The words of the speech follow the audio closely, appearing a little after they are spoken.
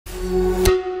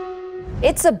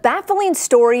It's a baffling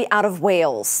story out of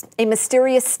Wales. A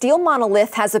mysterious steel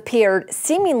monolith has appeared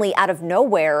seemingly out of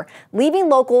nowhere, leaving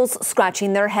locals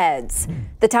scratching their heads.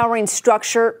 The towering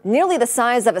structure, nearly the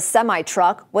size of a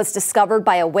semi-truck, was discovered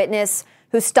by a witness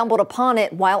who stumbled upon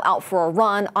it while out for a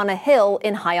run on a hill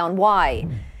in High on Wye.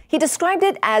 He described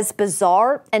it as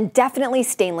bizarre and definitely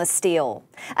stainless steel.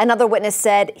 Another witness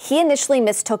said he initially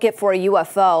mistook it for a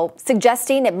UFO,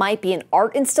 suggesting it might be an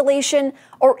art installation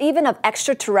or even of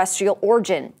extraterrestrial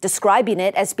origin, describing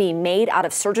it as being made out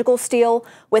of surgical steel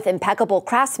with impeccable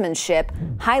craftsmanship,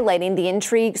 highlighting the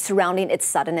intrigue surrounding its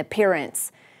sudden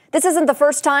appearance. This isn't the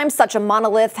first time such a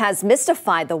monolith has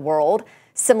mystified the world.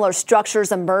 Similar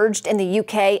structures emerged in the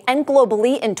UK and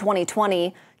globally in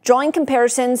 2020, drawing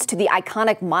comparisons to the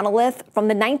iconic monolith from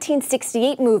the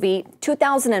 1968 movie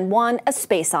 2001: A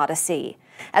Space Odyssey.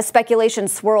 As speculation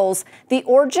swirls, the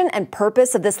origin and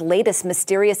purpose of this latest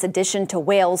mysterious addition to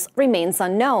Wales remains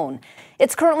unknown.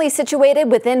 It's currently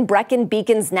situated within Brecon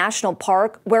Beacons National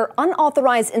Park, where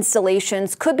unauthorized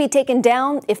installations could be taken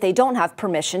down if they don't have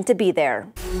permission to be there.